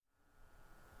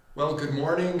Well, good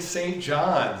morning, St.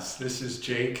 John's. This is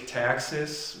Jake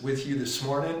Taxis with you this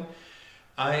morning.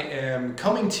 I am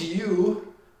coming to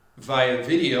you via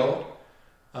video,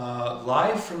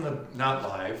 live from not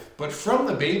live, but from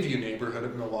the Bayview neighborhood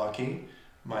of Milwaukee,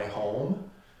 my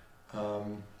home,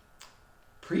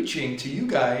 preaching to you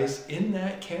guys in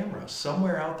that camera,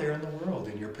 somewhere out there in the world,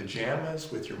 in your pajamas,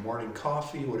 with your morning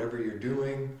coffee, whatever you're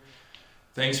doing.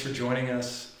 Thanks for joining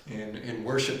us in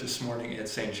worship this morning at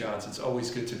St. John's. It's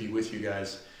always good to be with you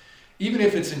guys, even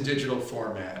if it's in digital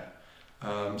format.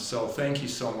 So thank you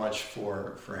so much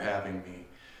for having me.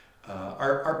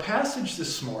 Our passage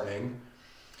this morning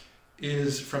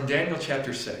is from Daniel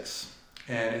chapter 6,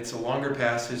 and it's a longer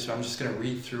passage, so I'm just going to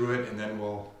read through it and then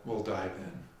we'll dive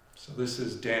in. So this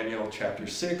is Daniel chapter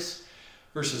 6,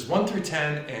 verses 1 through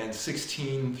 10 and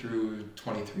 16 through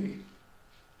 23.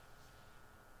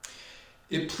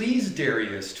 It pleased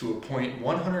Darius to appoint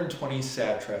 120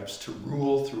 satraps to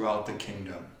rule throughout the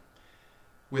kingdom,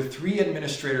 with 3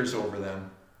 administrators over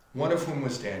them, one of whom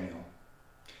was Daniel.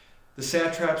 The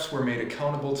satraps were made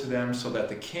accountable to them so that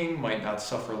the king might not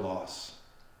suffer loss.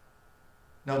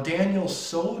 Now Daniel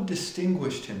so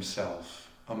distinguished himself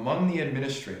among the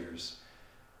administrators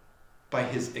by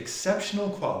his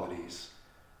exceptional qualities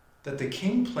that the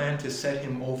king planned to set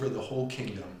him over the whole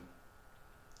kingdom.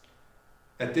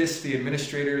 At this, the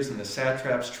administrators and the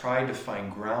satraps tried to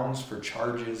find grounds for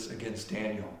charges against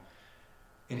Daniel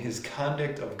in his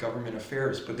conduct of government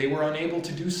affairs, but they were unable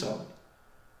to do so.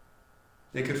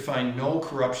 They could find no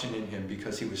corruption in him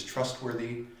because he was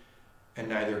trustworthy and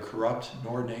neither corrupt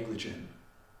nor negligent.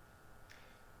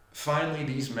 Finally,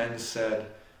 these men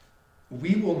said,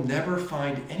 "We will never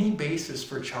find any basis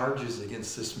for charges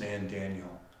against this man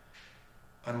Daniel,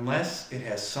 unless it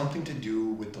has something to do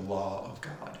with the law of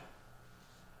God."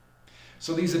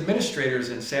 So these administrators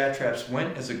and satraps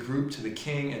went as a group to the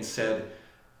king and said,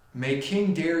 "May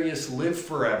King Darius live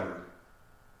forever.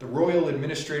 The royal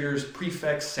administrators,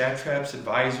 prefects, satraps,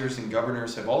 advisors, and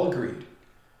governors have all agreed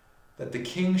that the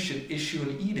king should issue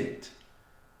an edict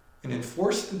and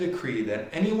enforce the decree that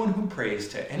anyone who prays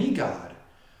to any god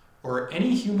or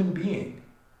any human being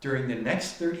during the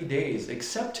next 30 days,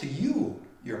 except to you,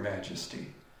 your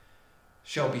majesty,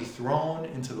 shall be thrown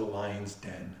into the lion's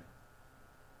den.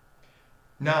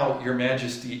 Now, your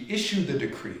majesty, issue the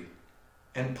decree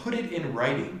and put it in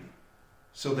writing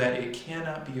so that it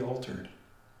cannot be altered,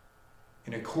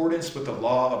 in accordance with the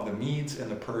law of the Medes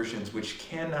and the Persians, which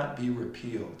cannot be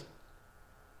repealed."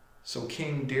 So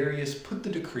King Darius put the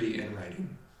decree in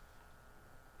writing.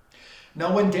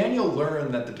 Now when Daniel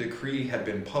learned that the decree had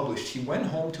been published, he went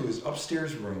home to his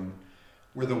upstairs room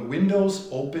where the windows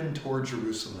opened toward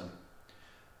Jerusalem.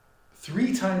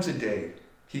 3 times a day,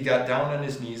 he got down on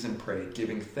his knees and prayed,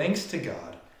 giving thanks to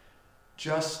God,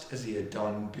 just as he had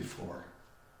done before.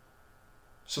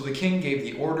 So the king gave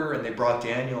the order, and they brought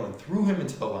Daniel and threw him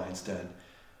into the lion's den.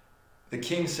 The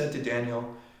king said to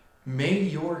Daniel, "May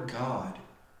your God,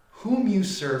 whom you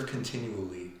serve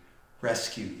continually,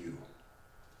 rescue you."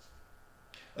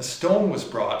 A stone was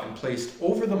brought and placed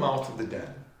over the mouth of the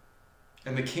den,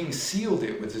 and the king sealed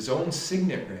it with his own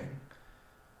signet ring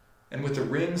and with the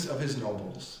rings of his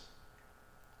nobles,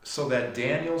 so that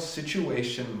Daniel's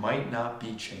situation might not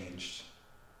be changed.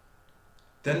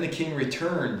 Then the king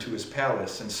returned to his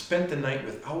palace and spent the night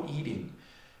without eating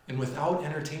and without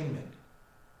entertainment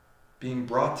being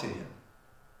brought to him,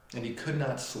 and he could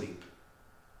not sleep.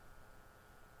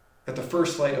 At the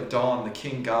first light of dawn, the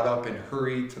king got up and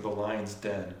hurried to the lion's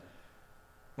den.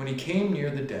 When he came near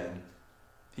the den,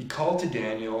 he called to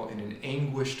Daniel in an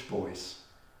anguished voice,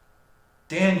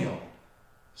 "Daniel,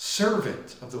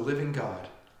 servant of the living God,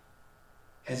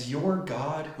 has your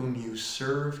God, whom you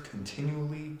serve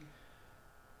continually,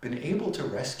 been able to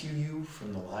rescue you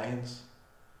from the lions?"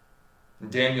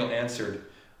 And Daniel answered,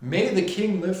 "May the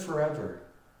king live forever.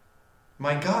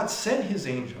 My God sent his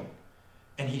angel,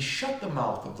 and he shut the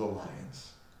mouth of the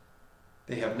lions.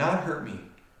 They have not hurt me,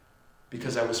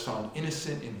 because I was found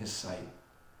innocent in his sight.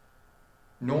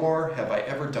 Nor have I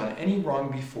ever done any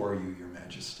wrong before you, your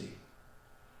majesty."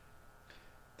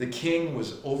 The king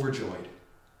was overjoyed,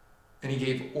 and he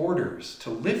gave orders to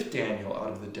lift Daniel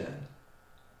out of the den.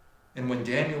 And when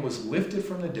Daniel was lifted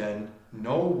from the den,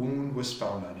 no wound was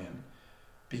found on him,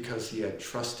 because he had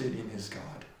trusted in his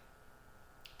God.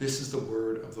 This is the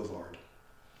word of the Lord.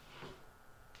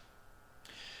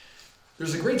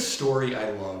 There's a great story I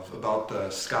love about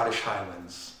the Scottish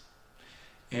Highlands.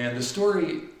 And the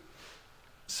story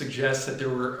suggests that there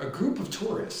were a group of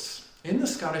tourists in the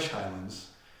Scottish Highlands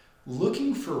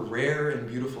looking for rare and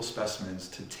beautiful specimens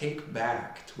to take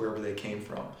back to wherever they came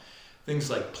from.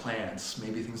 Things like plants,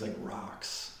 maybe things like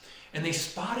rocks. And they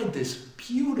spotted this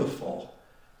beautiful,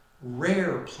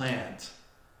 rare plant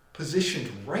positioned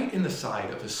right in the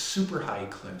side of a super high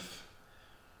cliff.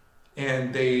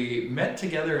 And they met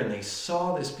together and they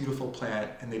saw this beautiful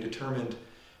plant and they determined,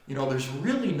 there's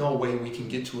really no way we can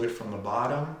get to it from the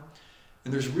bottom,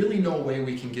 and there's really no way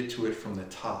we can get to it from the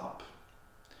top.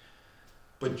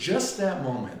 But just that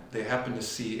moment, they happened to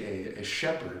see a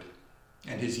shepherd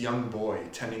and his young boy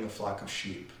tending a flock of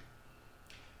sheep.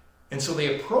 And so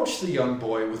they approached the young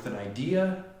boy with an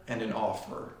idea and an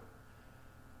offer.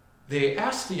 They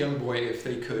asked the young boy if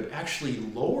they could actually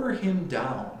lower him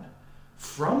down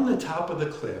from the top of the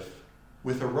cliff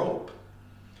with a rope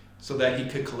so that he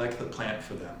could collect the plant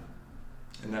for them.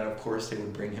 And then, of course, they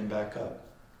would bring him back up.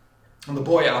 And the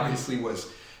boy obviously was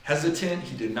hesitant.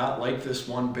 He did not like this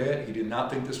one bit. He did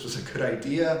not think this was a good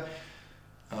idea.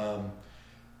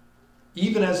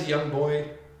 Even as a young boy.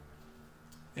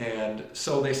 And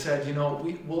so they said,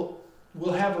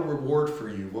 we'll have a reward for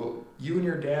you. You and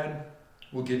your dad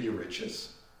will give you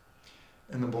riches.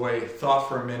 And the boy thought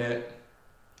for a minute,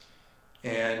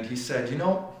 and he said,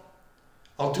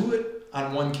 I'll do it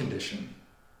on one condition.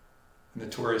 And the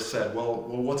tourist said, well,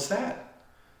 what's that?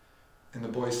 And the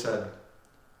boy said,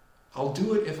 I'll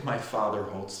do it if my father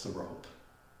holds the rope.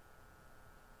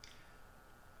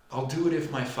 I'll do it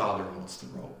if my father holds the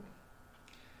rope.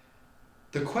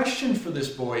 The question for this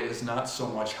boy is not so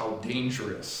much how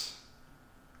dangerous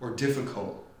or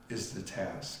difficult is the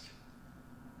task.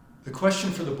 The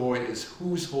question for the boy is,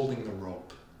 who's holding the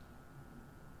rope?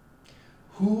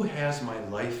 Who has my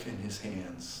life in his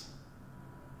hands?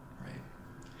 Right?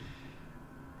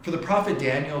 For the prophet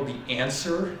Daniel, the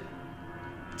answer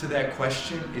to that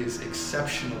question is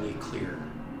exceptionally clear.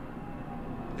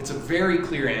 It's a very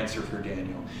clear answer for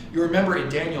Daniel. You remember in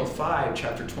Daniel 5,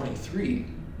 chapter 23,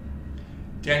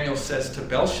 Daniel says to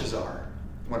Belshazzar,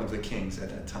 one of the kings at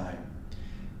that time,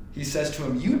 he says to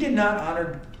him, you did not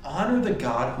honor the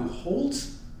God who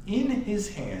holds in his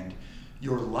hand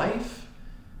your life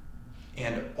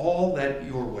and all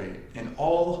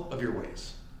of your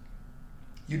ways.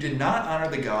 You did not honor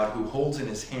the God who holds in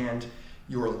his hand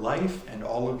your life and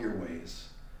all of your ways.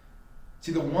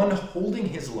 See, the one holding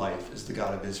his life is the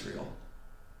God of Israel.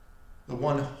 The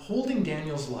one holding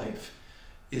Daniel's life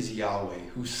is Yahweh,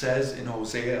 who says in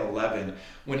Hosea 11,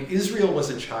 when Israel was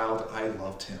a child, I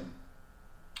loved him,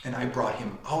 and I brought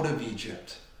him out of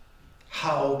Egypt.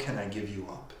 How can I give you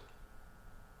up?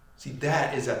 See,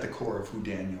 that is at the core of who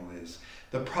Daniel is.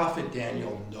 The prophet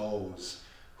Daniel knows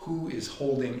who is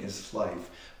holding his life.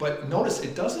 But notice,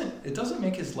 it doesn't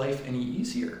make his life any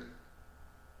easier.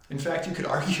 In fact, you could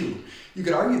argue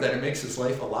that it makes his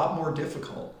life a lot more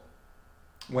difficult.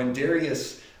 When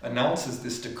Darius announces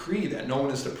this decree that no one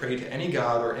is to pray to any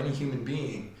god or any human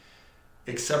being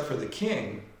except for the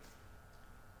king,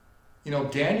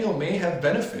 Daniel may have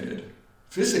benefited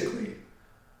physically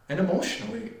and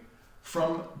emotionally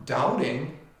from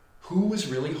doubting who was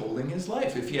really holding his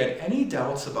life. If he had any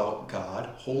doubts about God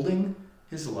holding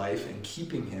his life and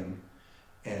keeping him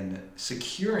and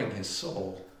securing his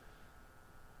soul,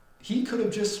 he could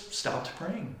have just stopped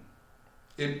praying.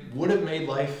 It would have made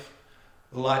life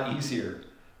a lot easier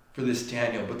for this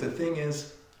Daniel. But the thing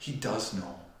is, he does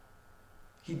know.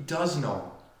 He does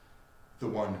know the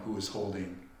one who is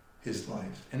holding his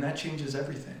life. And that changes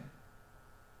everything.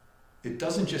 It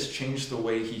doesn't just change the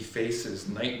way he faces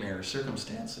nightmare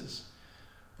circumstances,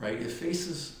 right?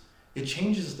 It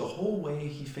changes the whole way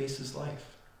he faces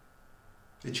life.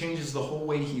 It changes the whole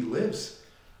way he lives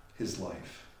his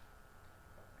life.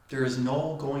 There is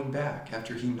no going back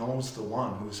after he knows the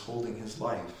one who is holding his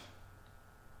life.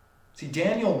 See,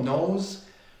 Daniel knows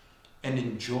and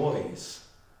enjoys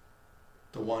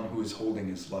the one who is holding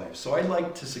his life. So I'd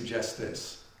like to suggest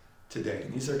this today,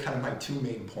 and these are kind of my two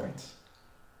main points.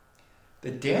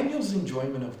 That Daniel's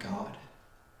enjoyment of God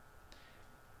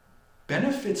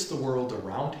benefits the world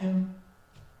around him,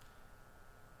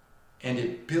 and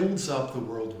it builds up the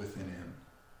world within him.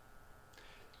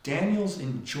 Daniel's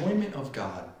enjoyment of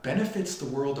God benefits the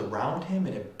world around him,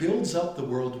 and it builds up the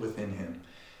world within him.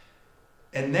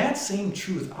 And that same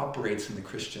truth operates in the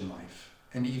Christian life,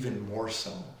 and even more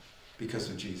so because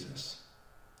of Jesus.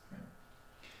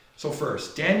 So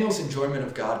first, Daniel's enjoyment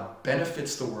of God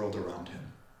benefits the world around him.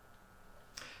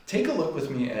 Take a look with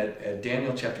me at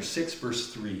Daniel chapter 6,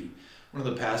 verse 3, one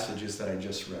of the passages that I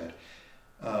just read.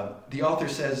 The author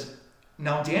says,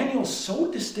 "Now Daniel so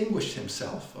distinguished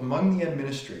himself among the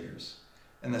administrators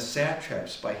and the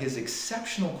satraps by his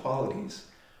exceptional qualities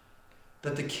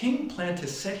that the king planned to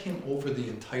set him over the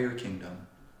entire kingdom."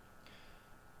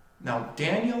 Now,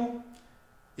 Daniel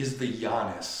is the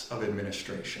Janus of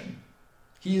administration.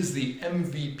 He is the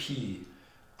MVP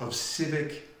of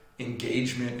civic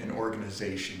engagement and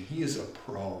organization. He is a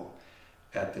pro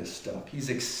at this stuff. He's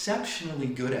exceptionally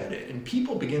good at it, and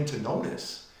people begin to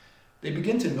notice. They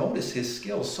begin to notice his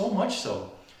skills, so much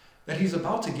so that he's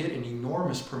about to get an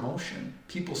enormous promotion.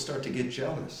 People start to get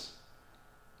jealous.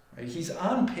 Right? He's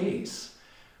on pace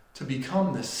to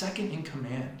become the second in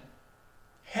command,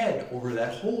 head over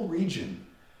that whole region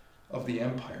of the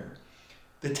empire.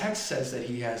 The text says that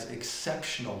he has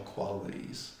exceptional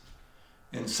qualities.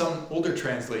 And some older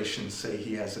translations say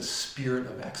he has a spirit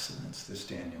of excellence, this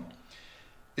Daniel.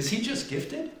 Is he just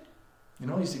gifted?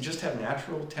 Does he just have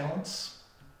natural talents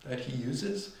that he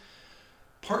uses?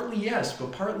 Partly yes,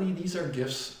 but partly these are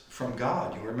gifts from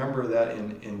God. You remember that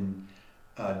in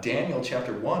Daniel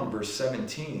chapter 1, verse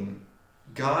 17,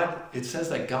 it says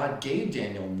that God gave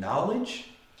Daniel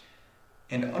knowledge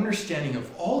and understanding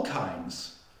of all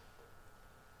kinds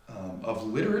of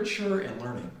literature and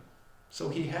learning. So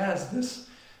he has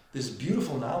this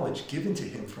beautiful knowledge given to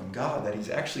him from God that he's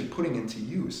actually putting into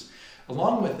use.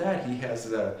 Along with that, he has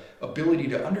the ability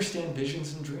to understand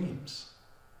visions and dreams.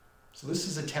 So this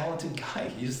is a talented guy.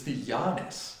 He is the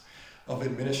Giannis of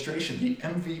administration, the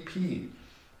MVP,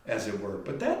 as it were.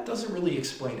 But that doesn't really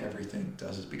explain everything,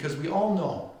 does it? Because we all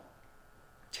know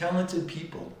talented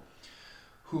people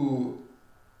who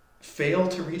fail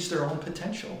to reach their own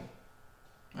potential.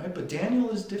 Right? But Daniel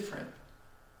is different.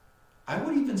 I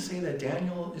would even say that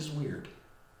Daniel is weird.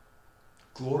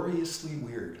 Gloriously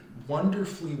weird.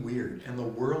 Wonderfully weird. And the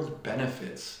world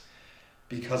benefits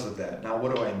because of that. Now,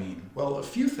 what do I mean? Well, a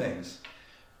few things.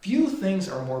 Few things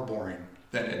are more boring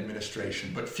than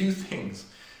administration, but few things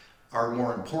are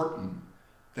more important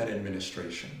than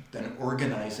administration, than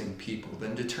organizing people,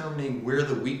 than determining where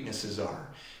the weaknesses are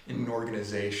in an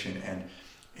organization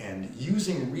and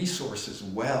using resources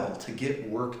well to get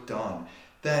work done.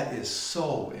 That is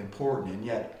so important, and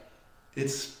yet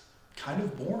it's kind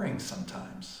of boring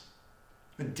sometimes.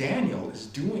 But Daniel is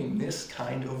doing this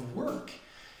kind of work.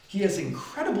 He has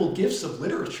incredible gifts of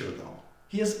literature, though.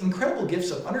 He has incredible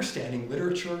gifts of understanding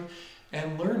literature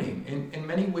and learning. In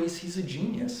many ways, he's a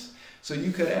genius. So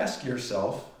you could ask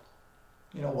yourself,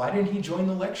 why didn't he join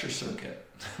the lecture circuit?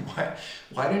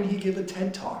 Why didn't he give a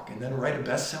TED Talk and then write a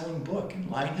best-selling book and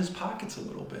line his pockets a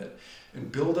little bit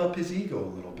and build up his ego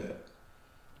a little bit?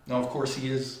 Now, of course, he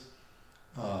is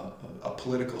a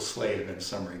political slave in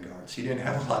some regards. He didn't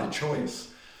have a lot of choice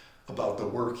about the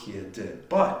work he had did.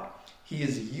 But he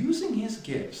is using his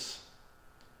gifts.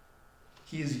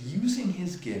 He is using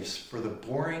his gifts for the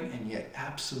boring and yet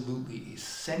absolutely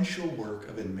essential work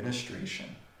of administration.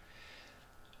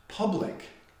 Public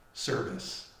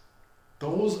service.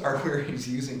 Those are where he's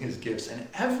using his gifts, and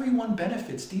everyone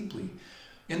benefits deeply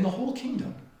in the whole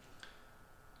kingdom.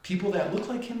 People that look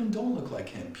like him and don't look like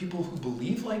him. People who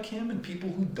believe like him and people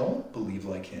who don't believe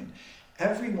like him.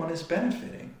 Everyone is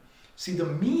benefiting. See, the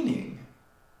meaning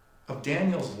of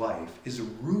Daniel's life is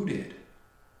rooted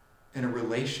in a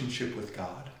relationship with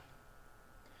God.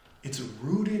 It's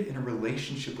rooted in a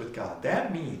relationship with God.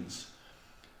 That means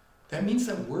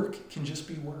that work can just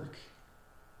be work.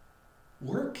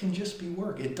 Work can just be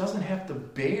work. It doesn't have to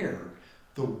bear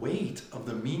the weight of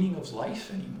the meaning of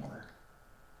life anymore.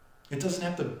 It doesn't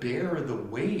have to bear the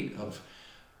weight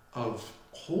of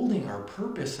holding our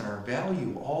purpose and our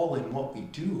value all in what we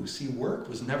do. See, work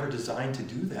was never designed to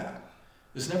do that.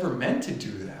 It was never meant to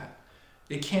do that.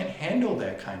 It can't handle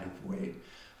that kind of weight.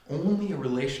 Only a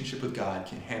relationship with God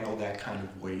can handle that kind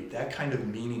of weight, that kind of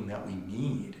meaning that we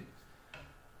need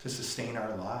to sustain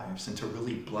our lives and to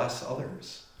really bless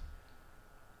others.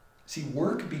 See,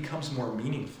 work becomes more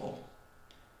meaningful.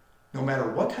 No matter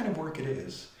what kind of work it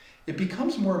is, it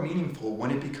becomes more meaningful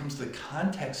when it becomes the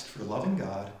context for loving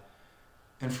God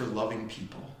and for loving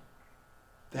people.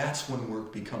 That's when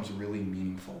work becomes really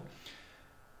meaningful.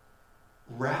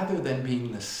 Rather than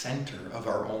being the center of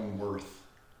our own worth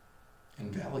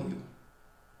and value.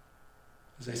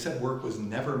 As I said, work was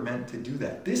never meant to do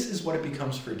that. This is what it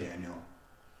becomes for Daniel.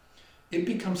 It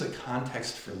becomes a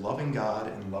context for loving God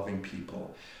and loving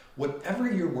people. Whatever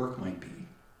your work might be,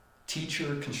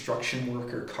 teacher, construction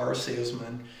worker, car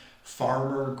salesman,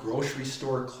 farmer, grocery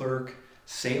store clerk,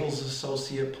 sales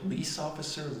associate, police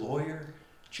officer, lawyer,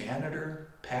 janitor,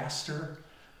 pastor,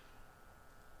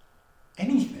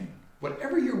 anything,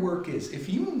 whatever your work is, if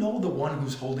you know the one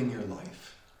who's holding your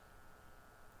life,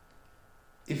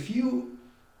 if you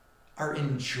are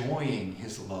enjoying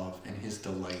his love and his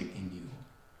delight in you,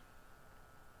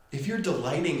 if you're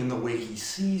delighting in the way he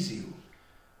sees you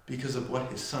because of what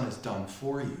his son has done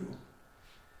for you,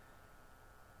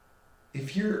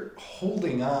 if you're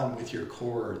holding on with your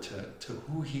core to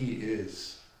who he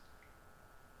is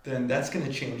then that's going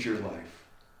to change your life,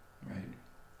 right?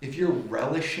 If you're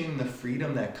relishing the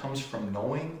freedom that comes from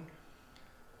knowing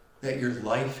that your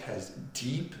life has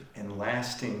deep and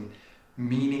lasting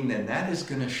meaning, then that is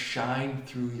going to shine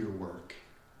through your work.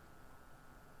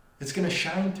 It's going to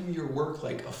shine through your work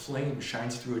like a flame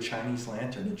shines through a Chinese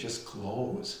lantern. It just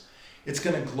glows. It's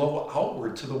going to glow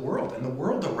outward to the world, and the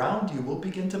world around you will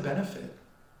begin to benefit.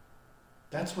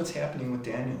 That's what's happening with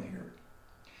Daniel here.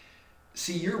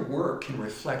 See, your work can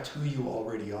reflect who you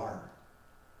already are,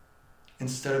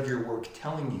 instead of your work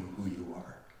telling you who you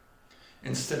are,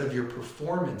 instead of your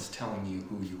performance telling you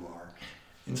who you are,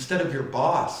 instead of your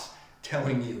boss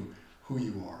telling you who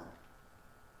you are.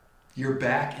 You're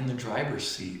back in the driver's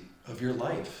seat of your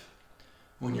life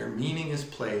when your meaning is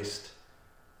placed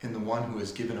in the one who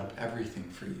has given up everything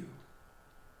for you.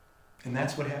 And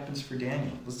that's what happens for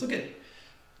Daniel. Let's look at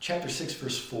chapter 6,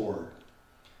 verse 4.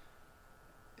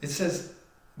 It says,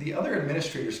 the other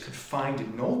administrators could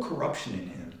find no corruption in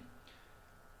him.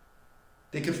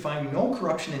 They could find no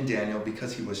corruption in Daniel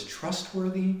because he was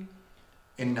trustworthy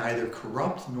and neither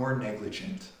corrupt nor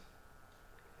negligent.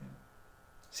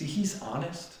 See, he's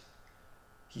honest.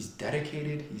 He's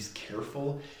dedicated. He's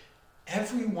careful.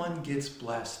 Everyone gets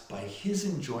blessed by his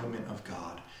enjoyment of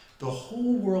God. The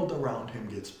whole world around him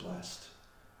gets blessed.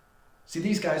 See,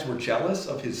 these guys were jealous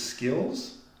of his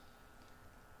skills.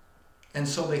 And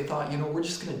so they thought, we're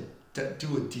just going to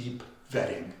do a deep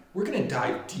vetting. We're going to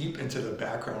dive deep into the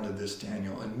background of this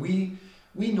Daniel. And we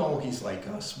know he's like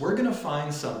us. We're going to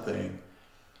find something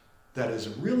that is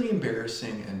really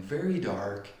embarrassing and very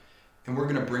dark. And we're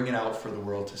going to bring it out for the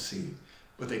world to see.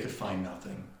 But they could find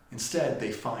nothing. Instead,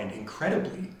 they find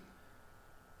incredibly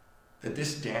that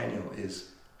this Daniel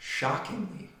is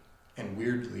shockingly and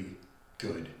weirdly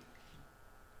good.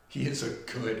 He is a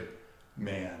good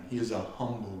man. He is a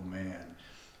humble man.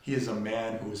 He is a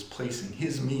man who is placing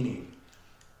his meaning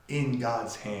in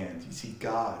God's hand. You see,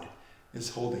 God is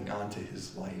holding on to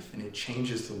his life, and it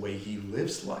changes the way he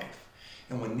lives life.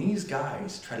 And when these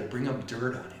guys try to bring up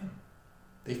dirt on him,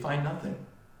 they find nothing.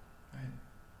 Right?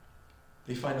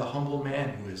 They find a humble man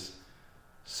who has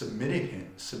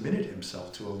submitted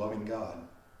himself to a loving God.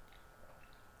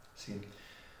 See,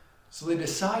 so they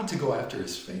decide to go after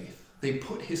his faith. They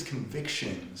put his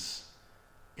convictions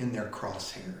in their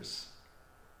crosshairs.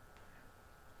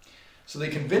 So they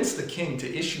convinced the king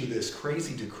to issue this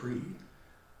crazy decree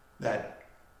that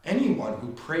anyone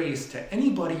who prays to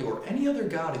anybody or any other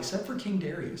god except for King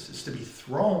Darius is to be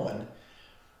thrown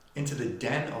into the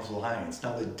den of lions.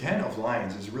 Now, the den of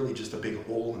lions is really just a big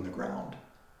hole in the ground,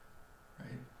 right?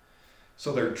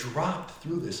 So they're dropped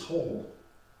through this hole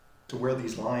to where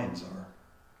these lions are.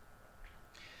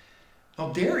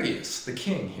 Now, Darius, the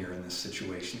king here in this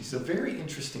situation, he's a very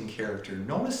interesting character.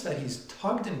 Notice that he's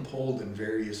tugged and pulled in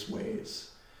various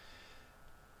ways.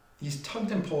 He's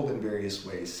tugged and pulled in various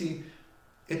ways. See,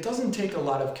 it doesn't take a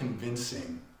lot of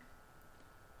convincing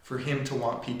for him to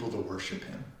want people to worship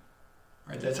him.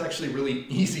 Right? That's actually really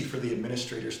easy for the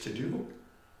administrators to do.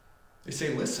 They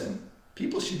say, listen,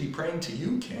 people should be praying to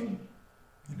you, king.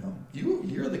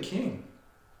 You're the king.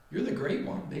 You're the great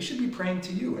one. They should be praying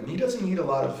to you. And he doesn't need a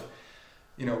lot of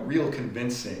real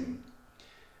convincing.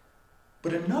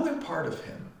 But another part of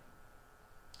him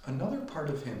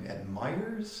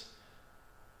admires,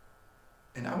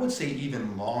 and I would say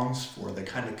even longs for, the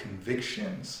kind of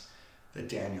convictions that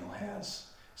Daniel has.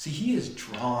 See, he is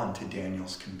drawn to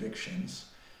Daniel's convictions.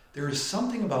 There is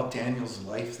something about Daniel's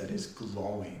life that is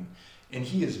glowing, and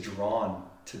he is drawn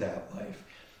to that life.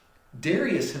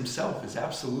 Darius himself is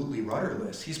absolutely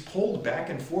rudderless. He's pulled back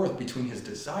and forth between his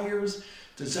desire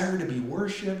to be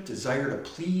worshipped, desire to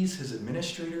please his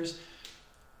administrators.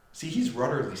 See, he's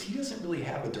rudderless. He doesn't really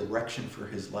have a direction for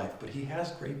his life, but he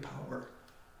has great power.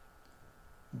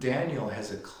 Daniel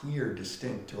has a clear,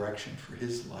 distinct direction for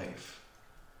his life.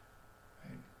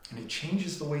 Right? And it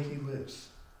changes the way he lives,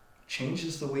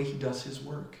 changes the way he does his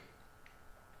work.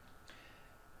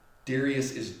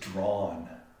 Darius is drawn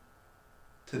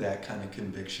to that kind of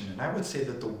conviction. And I would say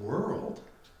that the world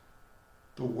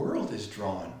is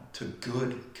drawn to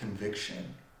good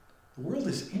conviction. The world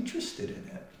is interested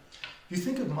in it. You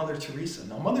think of Mother Teresa.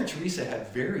 Now, Mother Teresa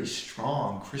had very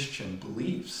strong Christian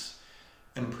beliefs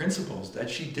and principles that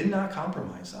she did not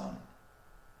compromise on.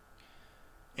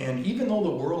 And even though the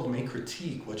world may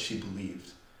critique what she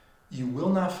believed, you will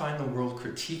not find the world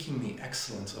critiquing the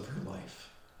excellence of her life.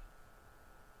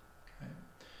 Okay?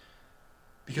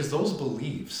 Because those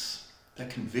beliefs, that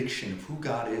conviction of who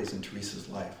God is in Teresa's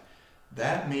life,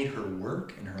 that made her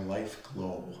work and her life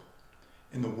glow.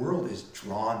 And the world is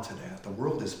drawn to that. The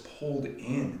world is pulled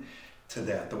in to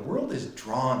that. The world is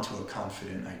drawn to a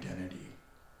confident identity.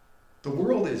 The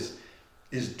world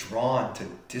is drawn to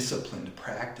disciplined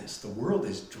practice. The world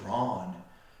is drawn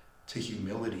to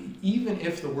humility, even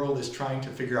if the world is trying to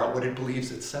figure out what it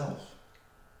believes itself.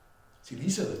 See,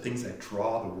 these are the things that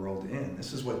draw the world in.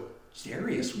 This is what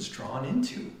Darius was drawn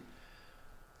into.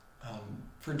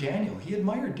 For Daniel, he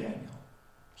admired Daniel.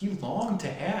 He longed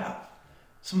to have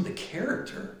some of the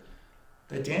character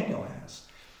that Daniel has.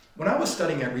 When I was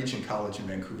studying at Regent College in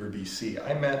Vancouver, BC,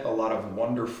 I met a lot of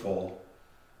wonderful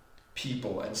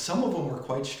people, and some of them were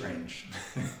quite strange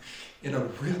in a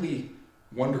really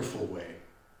wonderful way,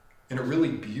 in a really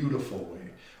beautiful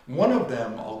way. One of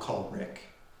them I'll call Rick.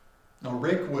 Now,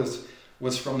 Rick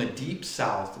was from the deep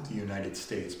south of the United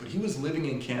States, but he was living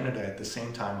in Canada at the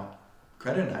same time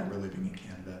Greta and I were living in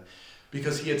Canada,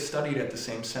 because he had studied at the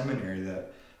same seminary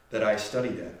that I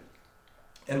studied at.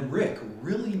 And Rick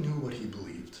really knew what he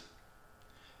believed.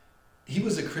 He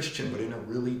was a Christian, but in a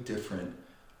really different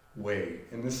way.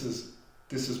 And this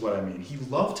is what I mean. He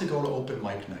loved to go to open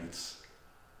mic nights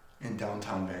in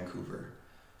downtown Vancouver,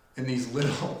 in these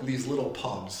little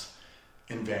pubs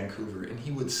in Vancouver, and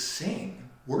he would sing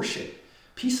worship,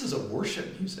 pieces of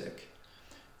worship music.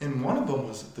 And one of them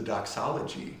was the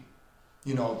doxology,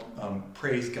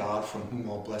 praise God from whom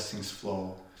all blessings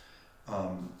flow.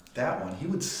 That one, he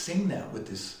would sing that with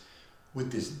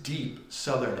this deep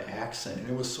Southern accent, and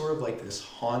it was sort of like this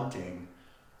haunting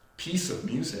piece of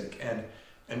music.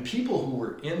 And people who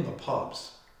were in the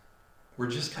pubs were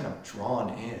just kind of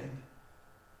drawn in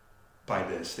by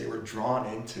this. They were drawn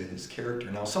into his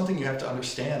character. Now, something you have to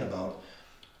understand about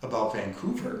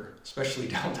Vancouver, especially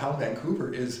downtown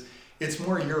Vancouver, is it's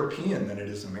more European than it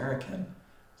is American.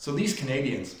 So these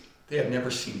Canadians, they have never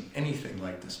seen anything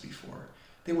like this before.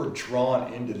 They were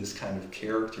drawn into this kind of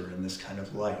character and this kind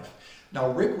of life.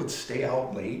 Now, Rick would stay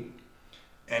out late,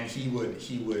 and he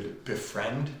would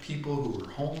befriend people who were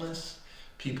homeless,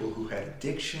 people who had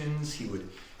addictions. He would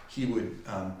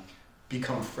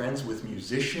become friends with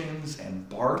musicians and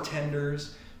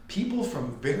bartenders, people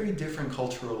from very different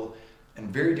cultural and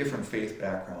very different faith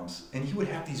backgrounds. And he would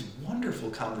have these wonderful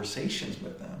conversations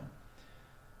with them.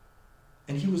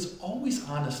 And he was always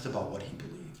honest about what he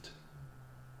believed.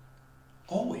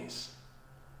 Always.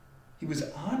 He was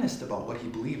honest about what he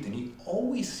believed, and he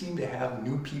always seemed to have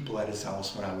new people at his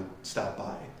house when I would stop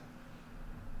by.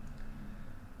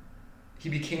 He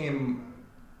became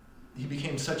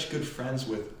such good friends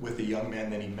with a young man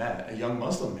that he met, a young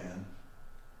Muslim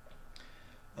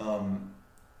man,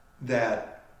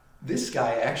 that this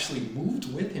guy actually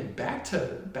moved with him back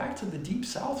to the deep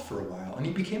south for a while, and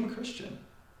he became a Christian.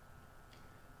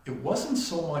 It wasn't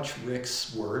so much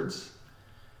Rick's words.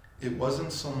 It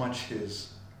wasn't so much his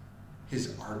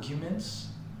arguments.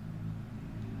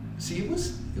 See, it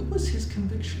was his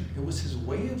conviction. It was his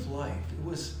way of life.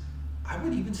 I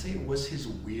would even say it was his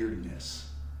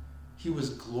weirdness. He was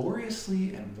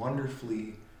gloriously and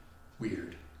wonderfully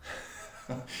weird.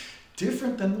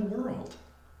 Different than the world.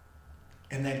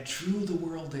 And that drew the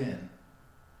world in.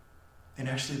 And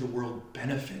actually the world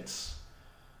benefits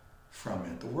from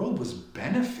it. The world was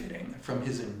benefiting from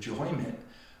his enjoyment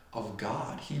of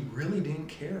God. He really didn't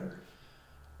care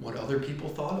what other people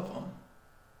thought of him.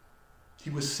 He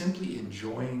was simply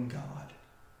enjoying God.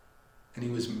 And he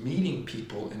was meeting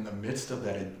people in the midst of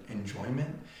that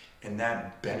enjoyment, and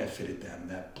that benefited them,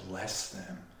 that blessed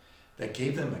them, that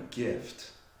gave them a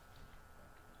gift.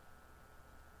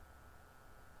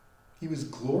 He was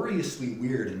gloriously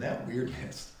weird, and that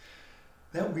weirdness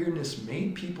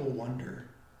made people wonder,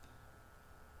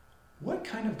 what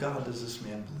kind of God does this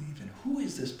man believe in? Who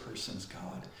is this person's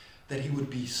God that he would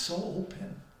be so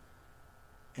open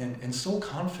and so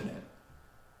confident,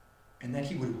 and that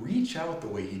he would reach out the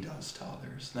way he does to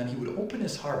others, and that he would open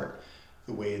his heart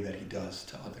the way that he does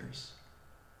to others,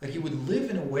 that he would live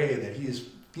in a way that he is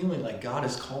feeling like God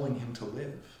is calling him to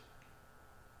live?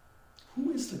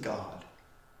 Who is the God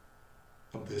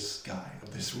of this guy,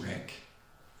 of this Rick?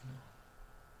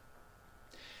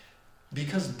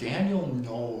 Because Daniel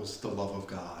knows the love of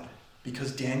God,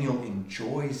 because Daniel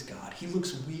enjoys God, he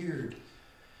looks weird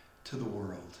to the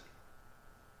world.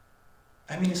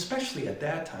 I mean, especially at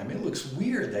that time, it looks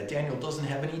weird that Daniel doesn't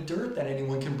have any dirt that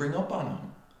anyone can bring up on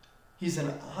him. He's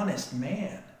an honest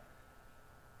man.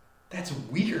 That's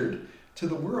weird to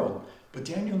the world. But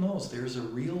Daniel knows there's a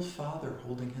real Father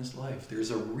holding his life.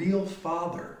 There's a real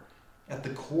Father at the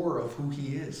core of who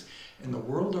he is. And the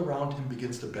world around him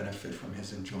begins to benefit from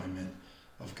his enjoyment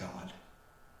of God.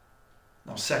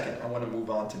 Now, second, I want to move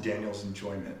on to Daniel's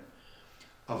enjoyment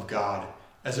of God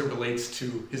as it relates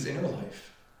to his inner life.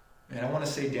 And I want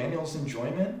to say Daniel's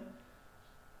enjoyment,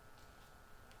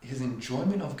 his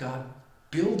enjoyment of God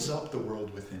builds up the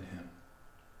world within him.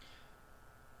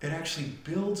 it actually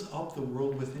builds up the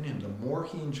world within him. The more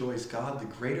he enjoys God, the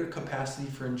greater capacity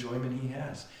for enjoyment he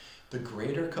has, the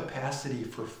greater capacity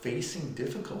for facing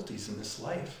difficulties in this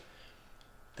life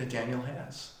that Daniel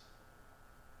has.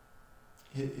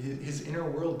 His inner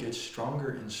world gets stronger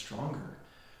and stronger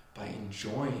by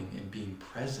enjoying and being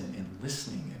present and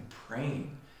listening and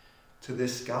praying to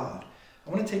this God. I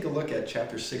want to take a look at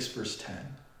chapter 6, verse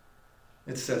 10.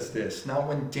 It says this, "Now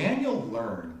when Daniel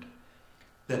learned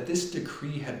that this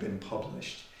decree had been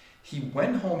published, he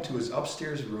went home to his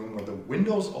upstairs room where the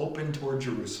windows opened toward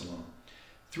Jerusalem.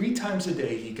 3 times a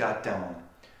day he got down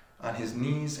on his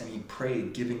knees and he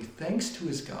prayed, giving thanks to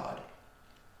his God,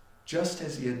 just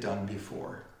as he had done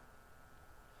before."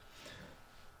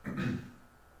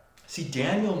 See,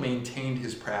 Daniel maintained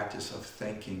his practice of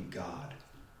thanking God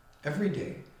every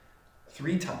day,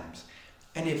 3 times,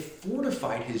 and it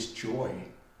fortified his joy.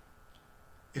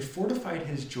 It fortified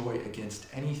his joy against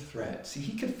any threat. See,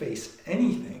 he could face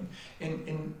anything.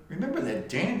 And remember that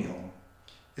Daniel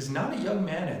is not a young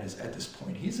man at this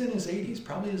point. He's in his 80s,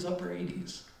 probably his upper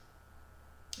 80s.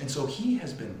 And so he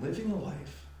has been living a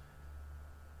life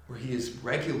where he is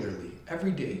regularly,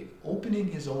 every day, opening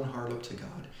his own heart up to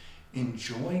God,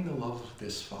 enjoying the love of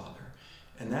this Father.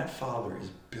 And that Father is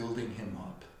building him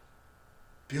up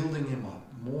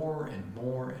more and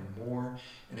more and more.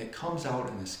 And it comes out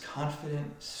in this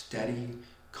confident, steady,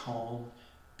 calm,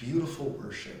 beautiful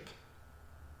worship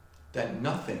that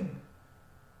nothing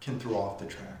can throw off the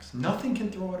tracks. Nothing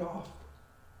can throw it off.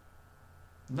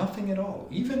 Nothing at all.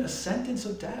 Even a sentence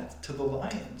of death to the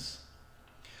lions.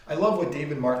 I love what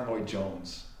David Martin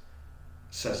Lloyd-Jones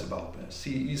says about this.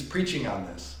 He's preaching on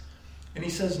this. And he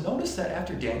says, notice that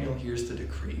after Daniel hears the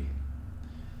decree,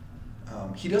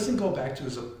 he doesn't go back to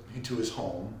his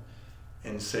home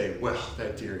and say, well,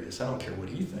 that Darius, I don't care what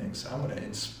he thinks. I'm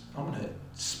gonna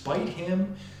spite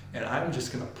him, and I'm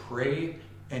just gonna pray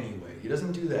anyway. He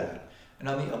doesn't do that. And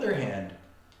on the other hand,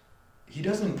 he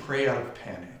doesn't pray out of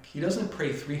panic. He doesn't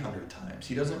pray 300 times.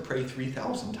 He doesn't pray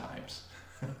 3,000 times.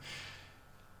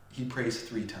 He prays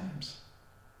 3 times,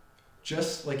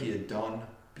 just like he had done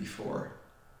before.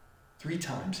 3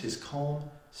 times, his calm,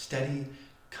 steady,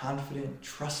 confident,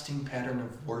 trusting pattern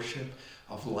of worship,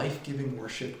 of life-giving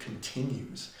worship,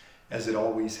 continues as it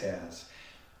always has.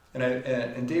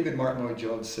 And David Martin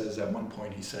Lloyd-Jones says at one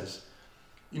point, he says,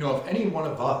 if any one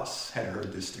of us had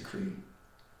heard this decree,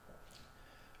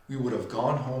 we would have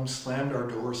gone home, slammed our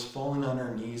doors, fallen on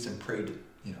our knees, and prayed,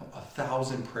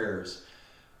 1,000 prayers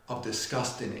of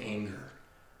disgust and anger,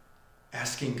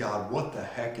 asking God, what the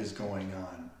heck is going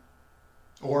on?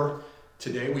 Or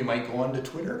today we might go onto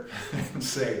Twitter and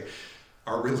say,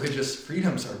 our religious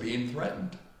freedoms are being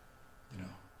threatened.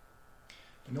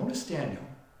 But notice Daniel.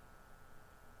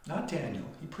 Not Daniel.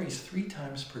 He prays 3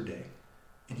 times per day.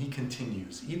 And he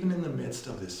continues, even in the midst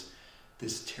of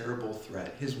this terrible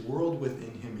threat. His world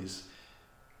within him is,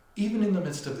 even in the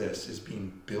midst of this, is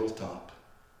being built up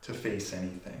to face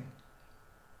anything.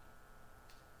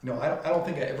 I don't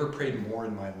think I ever prayed more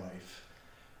in my life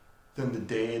than the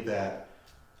day that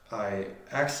I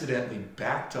accidentally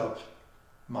backed up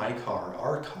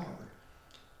our car,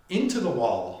 into the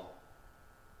wall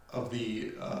of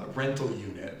the rental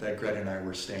unit that Greta and I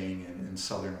were staying in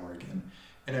Southern Oregon.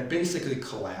 And I basically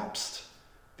collapsed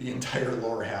the entire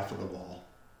lower half of the wall.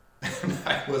 And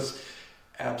I was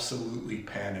absolutely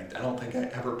panicked. I don't think I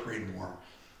ever prayed more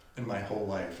in my whole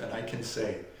life. And I can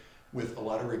say with a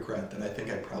lot of regret that I think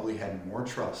I probably had more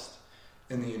trust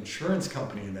in the insurance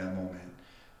company in that moment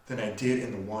than I did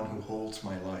in the one who holds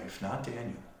my life. Not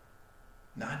Daniel.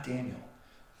 Not Daniel.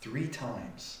 3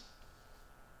 times.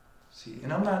 See,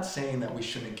 and I'm not saying that we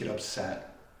shouldn't get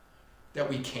upset, that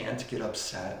we can't get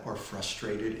upset or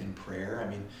frustrated in prayer. I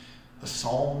mean, the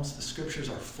Psalms, the Scriptures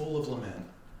are full of lament.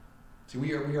 See,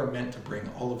 we are meant to bring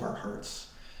all of our hearts,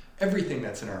 everything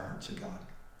that's in our hearts to God.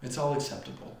 It's all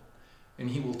acceptable. And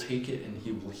He will take it and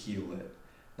He will heal it.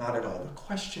 Not at all. The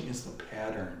question is the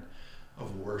pattern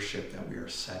of worship that we are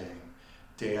setting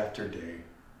day after day.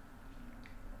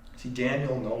 See,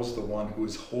 Daniel knows the one who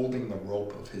is holding the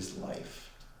rope of his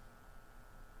life.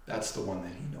 That's the one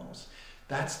that he knows.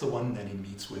 That's the one that he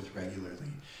meets with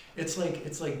regularly. It's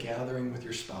like gathering with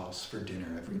your spouse for dinner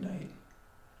every night.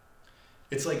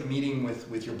 It's like meeting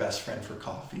with your best friend for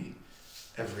coffee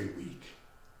every week,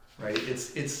 right?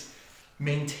 It's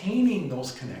maintaining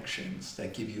those connections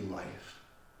that give you life.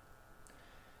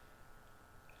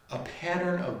 A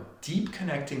pattern of deep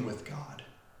connecting with God,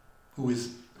 who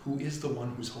is the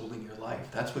one who's holding your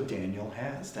life. That's what Daniel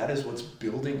has. That is what's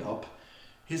building up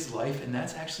his life, and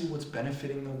that's actually what's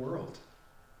benefiting the world.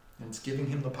 And it's giving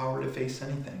him the power to face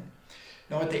anything.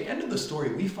 Now, at the end of the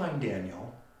story, we find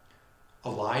Daniel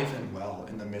alive and well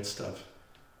in the midst of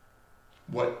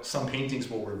what some paintings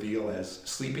will reveal as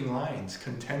sleeping lions,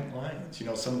 content lions. You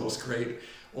know, some of those great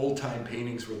old-time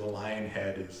paintings where the lion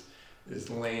head is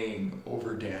laying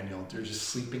over Daniel. They're just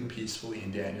sleeping peacefully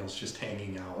and Daniel's just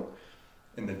hanging out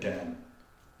in the den.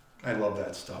 I love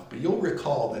that stuff. But you'll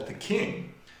recall that the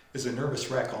king is a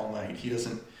nervous wreck all night. He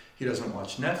doesn't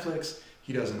watch Netflix.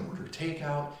 He doesn't order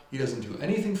takeout. He doesn't do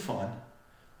anything fun.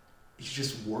 He's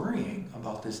just worrying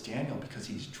about this Daniel because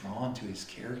he's drawn to his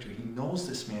character. He knows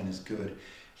this man is good.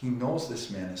 He knows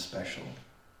this man is special.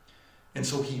 And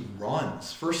so he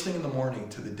runs first thing in the morning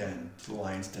to the den, to the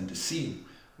lion's den, to see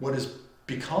what has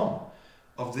become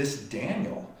of this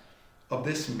Daniel, of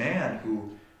this man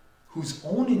whose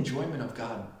own enjoyment of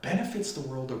God benefits the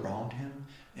world around him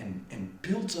and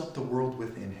builds up the world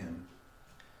within him.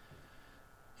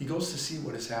 He goes to see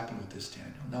what has happened with this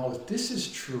Daniel. Now, if this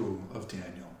is true of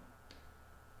Daniel,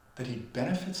 that he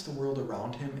benefits the world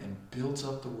around him and builds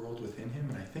up the world within him,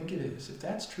 and I think it is. If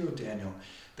that's true of Daniel,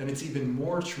 then it's even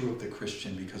more true of the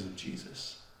Christian because of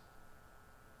Jesus.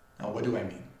 Now, what do I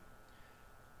mean?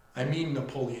 I mean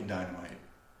Napoleon Dynamite.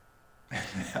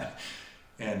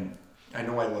 And I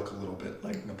know I look a little bit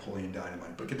like Napoleon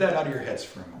Dynamite, but get that out of your heads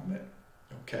for a moment,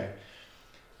 okay?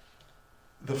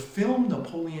 The film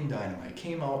Napoleon Dynamite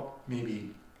came out maybe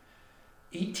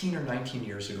 18 or 19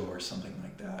 years ago or something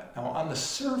like that. Now, on the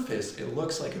surface, it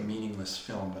looks like a meaningless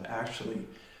film, but actually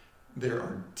there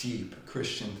are deep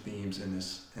Christian themes in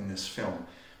this film.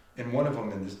 And one of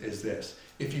them is this.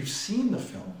 If you've seen the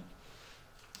film,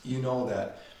 you know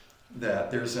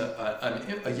that there's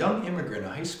a young immigrant, a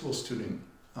high school student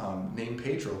named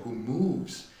Pedro, who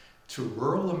moves to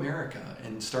rural America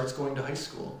and starts going to high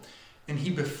school. And he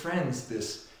befriends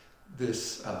this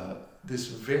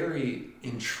very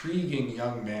intriguing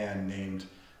young man named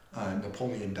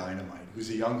Napoleon Dynamite, who's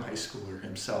a young high schooler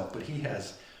himself, but he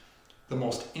has the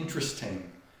most interesting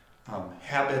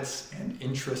habits and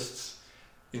interests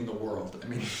in the world. I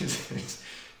mean,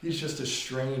 he's just a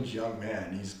strange young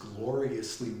man. He's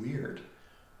gloriously weird,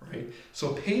 right?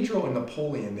 So Pedro and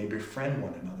Napoleon, they befriend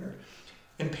one another.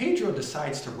 And Pedro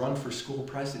decides to run for school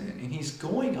president, and he's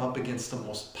going up against the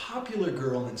most popular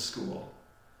girl in school.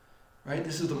 Right?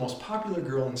 This is the most popular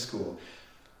girl in school.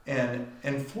 And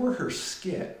for her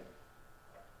skit,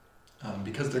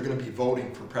 because they're going to be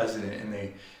voting for president, and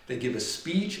they give a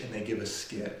speech and they give a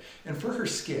skit. And for her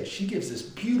skit, she gives this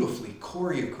beautifully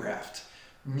choreographed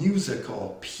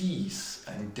musical piece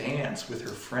and dance with her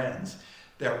friends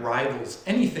that rivals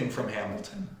anything from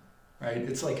Hamilton. Right?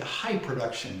 It's like a high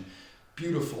production,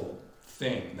 beautiful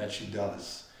thing that she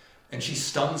does. And she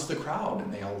stuns the crowd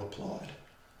and they all applaud.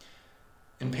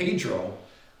 And Pedro,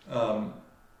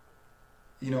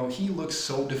 he looks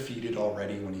so defeated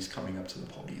already when he's coming up to the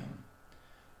podium.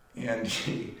 And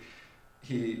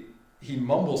he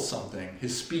mumbles something.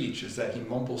 His speech is that he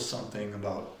mumbles something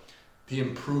about the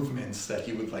improvements that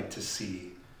he would like to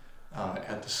see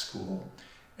at the school.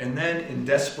 And then in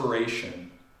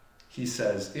desperation, he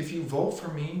says, "If you vote for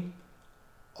me,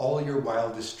 all your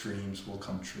wildest dreams will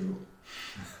come true."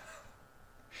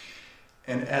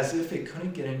 And as if it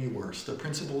couldn't get any worse, the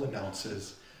principal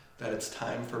announces that it's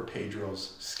time for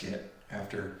Pedro's skit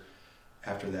after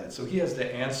that. So he has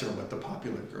to answer what the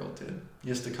popular girl did. He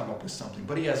has to come up with something,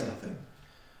 but he has nothing.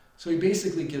 So he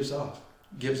basically gives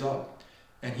up,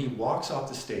 and he walks off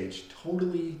the stage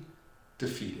totally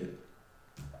defeated.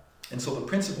 And so the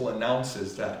principal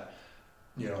announces that,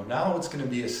 now it's going to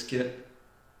be a skit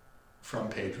from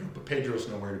Pedro, but Pedro's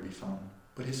nowhere to be found.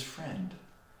 But his friend,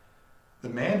 the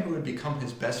man who had become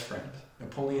his best friend,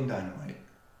 Napoleon Dynamite,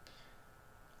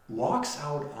 walks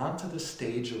out onto the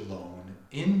stage alone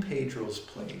in Pedro's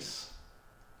place.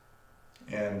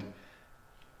 And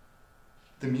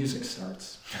the music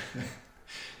starts.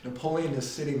 Napoleon is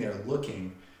sitting there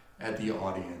looking at the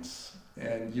audience,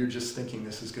 and you're just thinking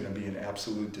this is going to be an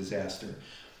absolute disaster.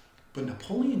 But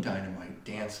Napoleon Dynamite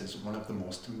dances one of the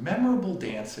most memorable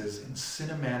dances in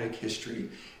cinematic history.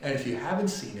 And if you haven't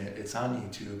seen it, it's on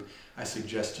YouTube. I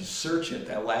suggest you search it,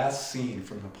 that last scene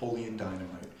from Napoleon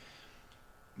Dynamite.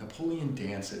 Napoleon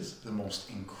dances the most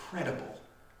incredible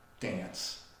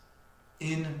dance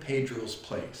in Pedro's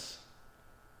place.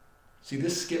 See,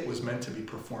 this skit was meant to be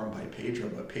performed by Pedro,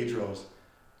 but Pedro's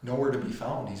nowhere to be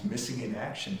found. He's missing in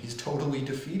action. He's totally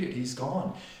defeated. He's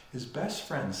gone. His best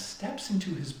friend steps into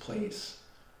his place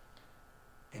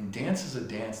and dances a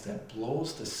dance that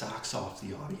blows the socks off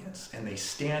the audience. And they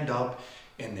stand up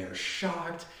and they're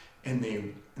shocked and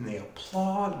they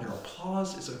applaud. And their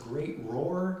applause is a great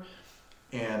roar.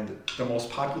 And the most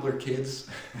popular kids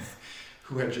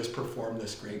who had just performed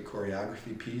this great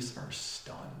choreography piece are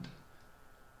stunned.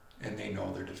 and they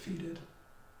know they're defeated.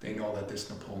 They know that this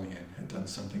Napoleon had done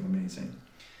something amazing.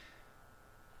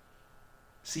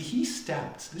 See,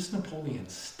 this Napoleon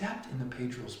stepped into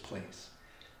Pedro's place,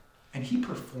 and he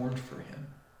performed for him.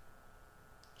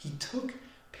 He took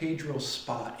Pedro's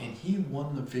spot, and he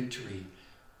won the victory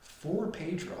for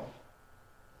Pedro.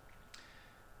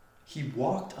 He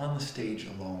walked on the stage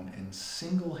alone and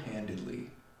single-handedly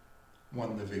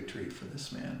won the victory for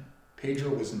this man. Pedro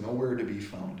was nowhere to be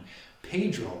found.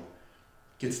 Pedro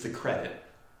gets the credit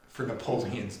for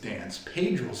Napoleon's dance.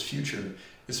 Pedro's future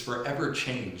is forever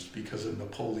changed because of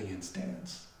Napoleon's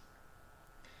dance.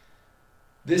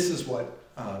 This is what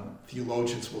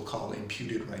theologians will call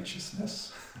imputed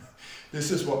righteousness. This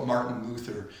is what Martin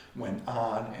Luther went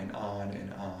on and on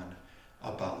and on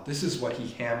about. This is what he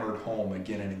hammered home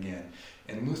again and again.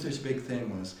 And Luther's big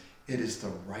thing was, it is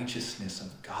the righteousness of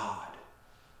God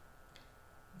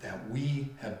that we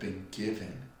have been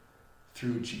given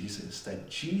through Jesus, that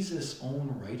Jesus'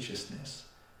 own righteousness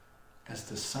as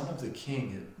the Son of the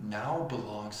King, it now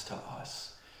belongs to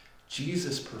us.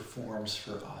 Jesus performs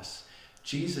for us.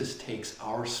 Jesus takes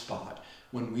our spot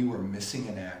when we were missing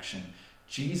in action.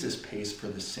 Jesus pays for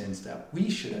the sins that we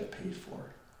should have paid for.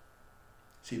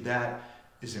 See, that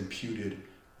is imputed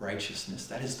righteousness.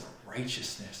 That is the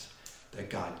righteousness that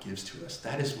God gives to us.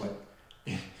 That is what,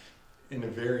 in a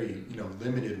very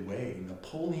limited way,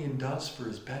 Napoleon does for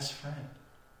his best friend.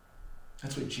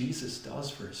 That's what Jesus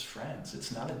does for his friends.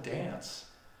 It's not a dance,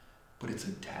 but it's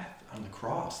a death on the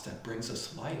cross that brings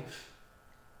us life.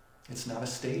 It's not a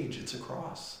stage, it's a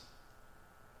cross.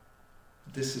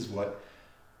 This is what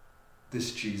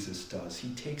this Jesus does. He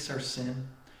takes our sin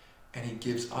and he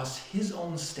gives us his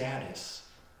own status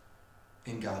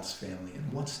in God's family.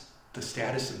 And what's the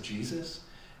status of Jesus?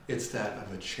 It's that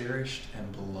of a cherished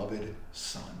and beloved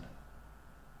son.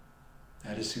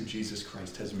 That is who Jesus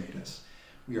Christ has made us.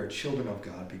 We are children of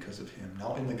God because of him.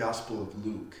 Now in the Gospel of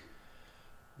Luke,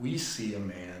 we see a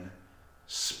man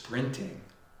sprinting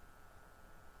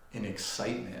in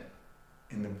excitement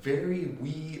in the very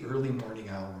wee early morning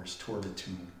hours toward the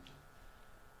tomb.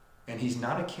 And he's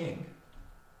not a king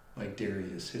like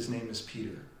Darius. His name is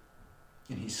Peter.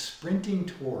 And he's sprinting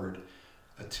toward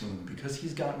a tomb because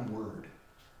he's gotten word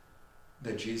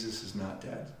that Jesus is not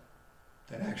dead.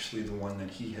 That actually the one that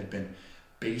he had been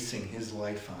basing his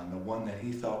life on, the one that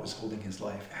he thought was holding his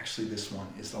life, actually this one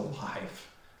is alive.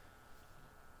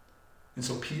 And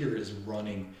so Peter is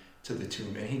running to the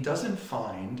tomb, and he doesn't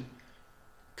find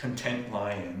content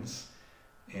lions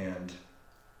and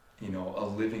a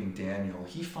living Daniel.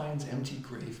 He finds empty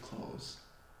grave clothes,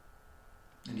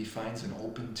 and he finds an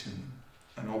open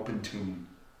tomb.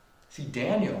 See,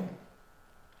 Daniel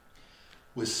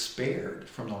was spared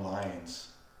from the lions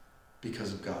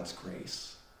because of God's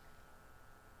grace.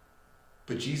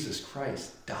 But Jesus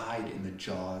Christ died in the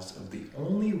jaws of the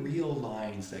only real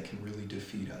lions that can really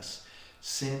defeat us: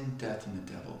 sin, death, and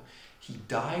the devil. He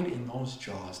died in those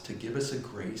jaws to give us a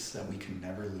grace that we can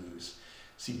never lose.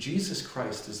 See, Jesus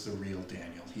Christ is the real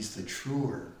Daniel. He's the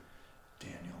truer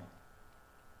Daniel.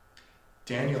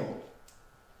 Daniel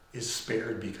is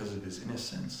spared because of his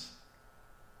innocence.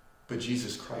 But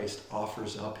Jesus Christ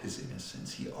offers up his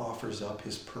innocence. He offers up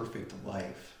his perfect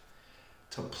life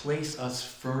to place us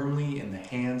firmly in the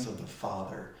hands of the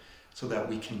Father so that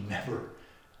we can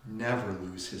never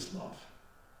lose his love.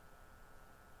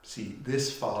 See,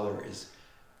 this Father is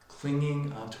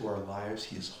clinging onto our lives.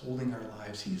 He is holding our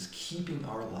lives. He is keeping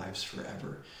our lives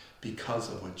forever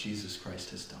because of what Jesus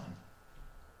Christ has done.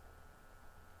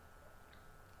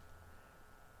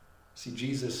 See,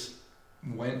 Jesus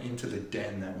went into the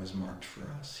den that was marked for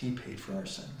us. He paid for our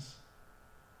sins.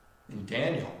 And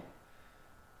Daniel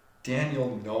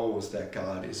knows that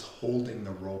God is holding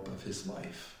the rope of his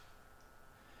life.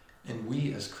 And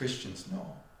we as Christians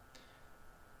know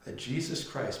that Jesus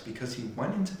Christ, because he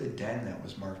went into the den that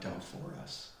was marked out for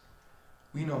us,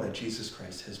 we know that Jesus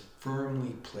Christ has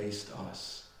firmly placed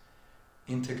us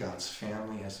into God's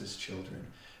family as his children.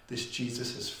 This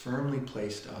Jesus has firmly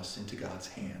placed us into God's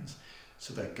hands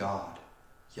so that God,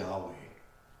 Yahweh,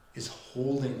 is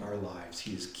holding our lives.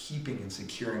 He is keeping and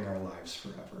securing our lives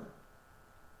forever.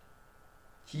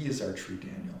 He is our true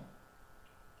Daniel.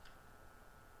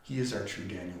 He is our true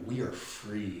Daniel. We are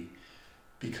free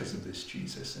because of this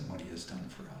Jesus and what he has done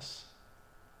for us.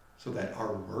 So that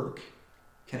our work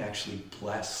can actually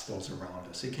bless those around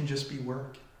us. It can just be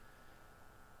work.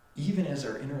 Even as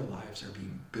our inner lives are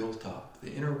being built up,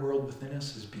 the inner world within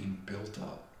us is being built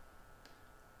up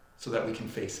so that we can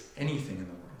face anything in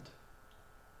the world.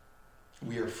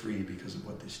 We are free because of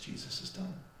what this Jesus has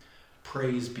done.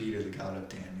 Praise be to the God of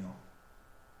Daniel.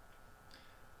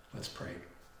 Let's pray.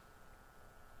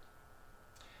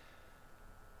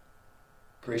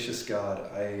 Gracious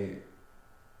God, I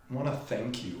want to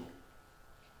thank you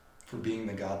for being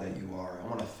the God that you are. I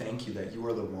want to thank you that you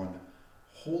are the one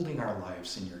holding our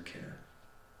lives in your care.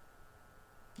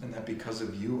 And that because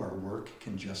of you, our work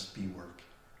can just be work.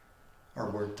 Our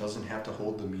work doesn't have to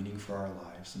hold the meaning for our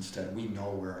lives. Instead, we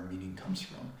know where our meaning comes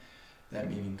from. That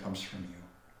meaning comes from you.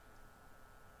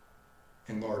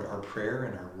 And Lord, our prayer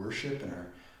and our worship and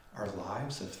our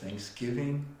lives of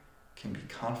thanksgiving can be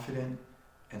confident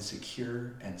and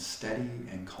secure and steady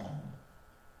and calm.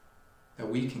 That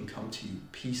we can come to you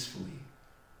peacefully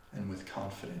and with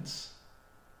confidence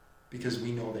because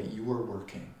we know that you are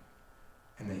working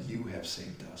and that you have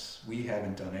saved us. We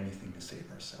haven't done anything to save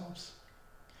ourselves.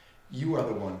 You are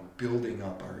the one building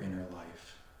up our inner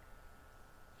life.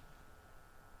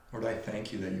 Lord, I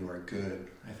thank you that you are good.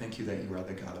 I thank you that you are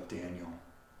the God of Daniel.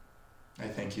 I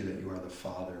thank you that you are the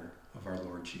Father of our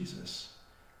Lord Jesus,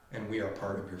 and we are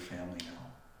part of your family now.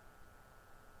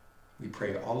 We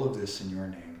pray all of this in your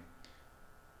name.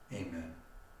 Amen.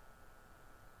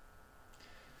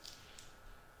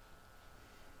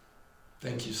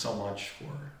 Thank you so much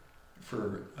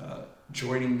for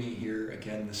joining me here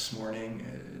again this morning.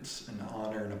 It's an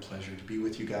honor and a pleasure to be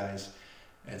with you guys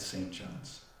at St.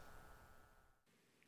 John's.